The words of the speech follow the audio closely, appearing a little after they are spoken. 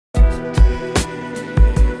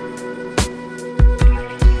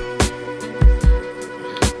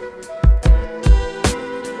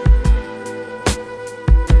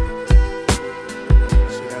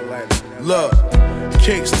Look,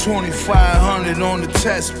 kicks 2500 on the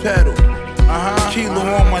test pedal. Kilo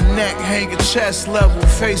on my neck, hanging chest level.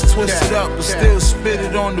 Face twisted up, but still spit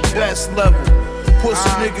it on the best level. Pussy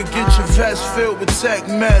nigga, get your vest filled with tech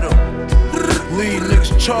metal. Lead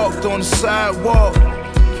niggas chalked on the sidewalk.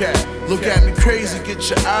 Look at me crazy, get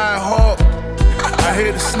your eye hawk. I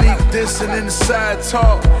hear the sneak dissing in the side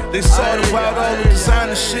talk. They saw about all the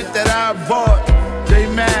designer shit that I bought. They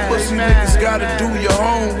mad, pussy niggas gotta do your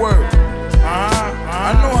homework.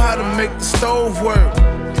 I know how to make the stove work.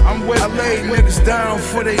 I lay niggas down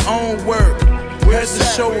for their own work. Had to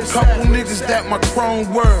show a couple niggas that my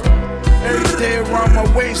chrome work. Every day around my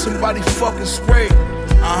way, somebody fucking spray.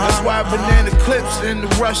 That's why banana clips in the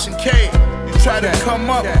Russian K. You try to come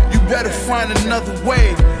up, you better find another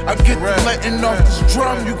way. I get the letting off this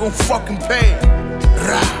drum, you gon' fucking pay.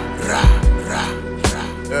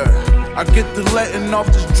 I get the letting off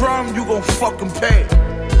this drum, you gon' fucking pay.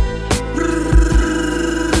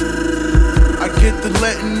 I get the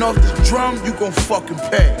letting off this drum, you gon' fucking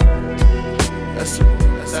pay. That's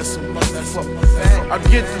a motherfucking fact. I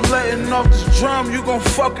get the letting off this drum, you gon'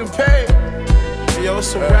 fucking pay. Yo,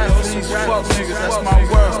 it's a rap for these fuck niggas, that's my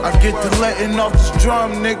word. I get the letting off this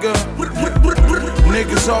drum, nigga.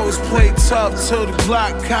 Niggas always play tough till the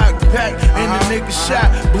Glock cocked back and the nigga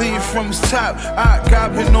shot, bleeding from his top. I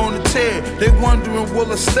got been on the tear, they wondering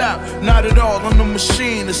will I stop? Not at all, I'm the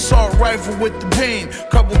machine, assault rifle with the beam.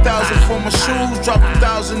 Couple thousand for my shoes, drop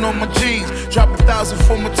 1,000 on my jeans. Drop 1,000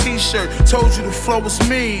 for my t-shirt, told you the flow was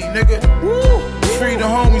mean, nigga. Free the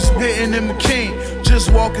homies spitting in McKean.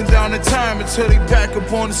 Just walking down the time until they back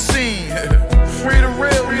up on the scene. Free the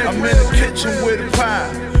real niggas. I'm in the kitchen with a pie.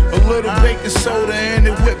 A little baking soda and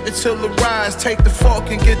it whip it till it rise. Take the fork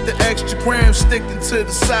and get the extra grams sticking to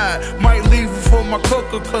the side. Might leave it for my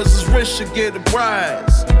cooker cause his wrist should get a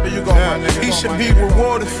prize. There you go, my nigga. He should be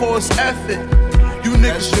rewarded for his effort. You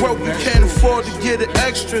niggas broke, you can't afford to get the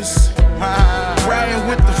extras. Riding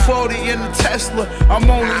with the 40 in the Tesla. I'm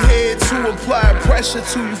only here to apply pressure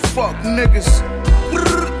to you fuck niggas.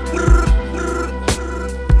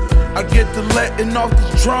 I get the letting off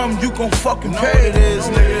this drum, you gon' fucking pay. It is,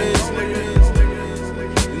 nigga.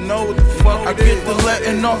 You know what the fuck I get the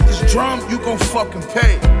letting off this drum, you gon' fucking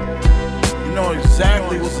pay. You know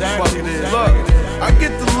exactly what the fuck it is. Look, I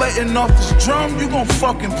get the letting off this drum, you gon'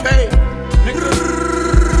 fucking pay.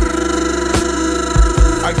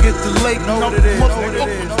 I get the late, know what it is.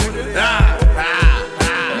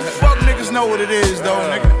 Fuck niggas know what it is though,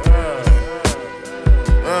 nigga.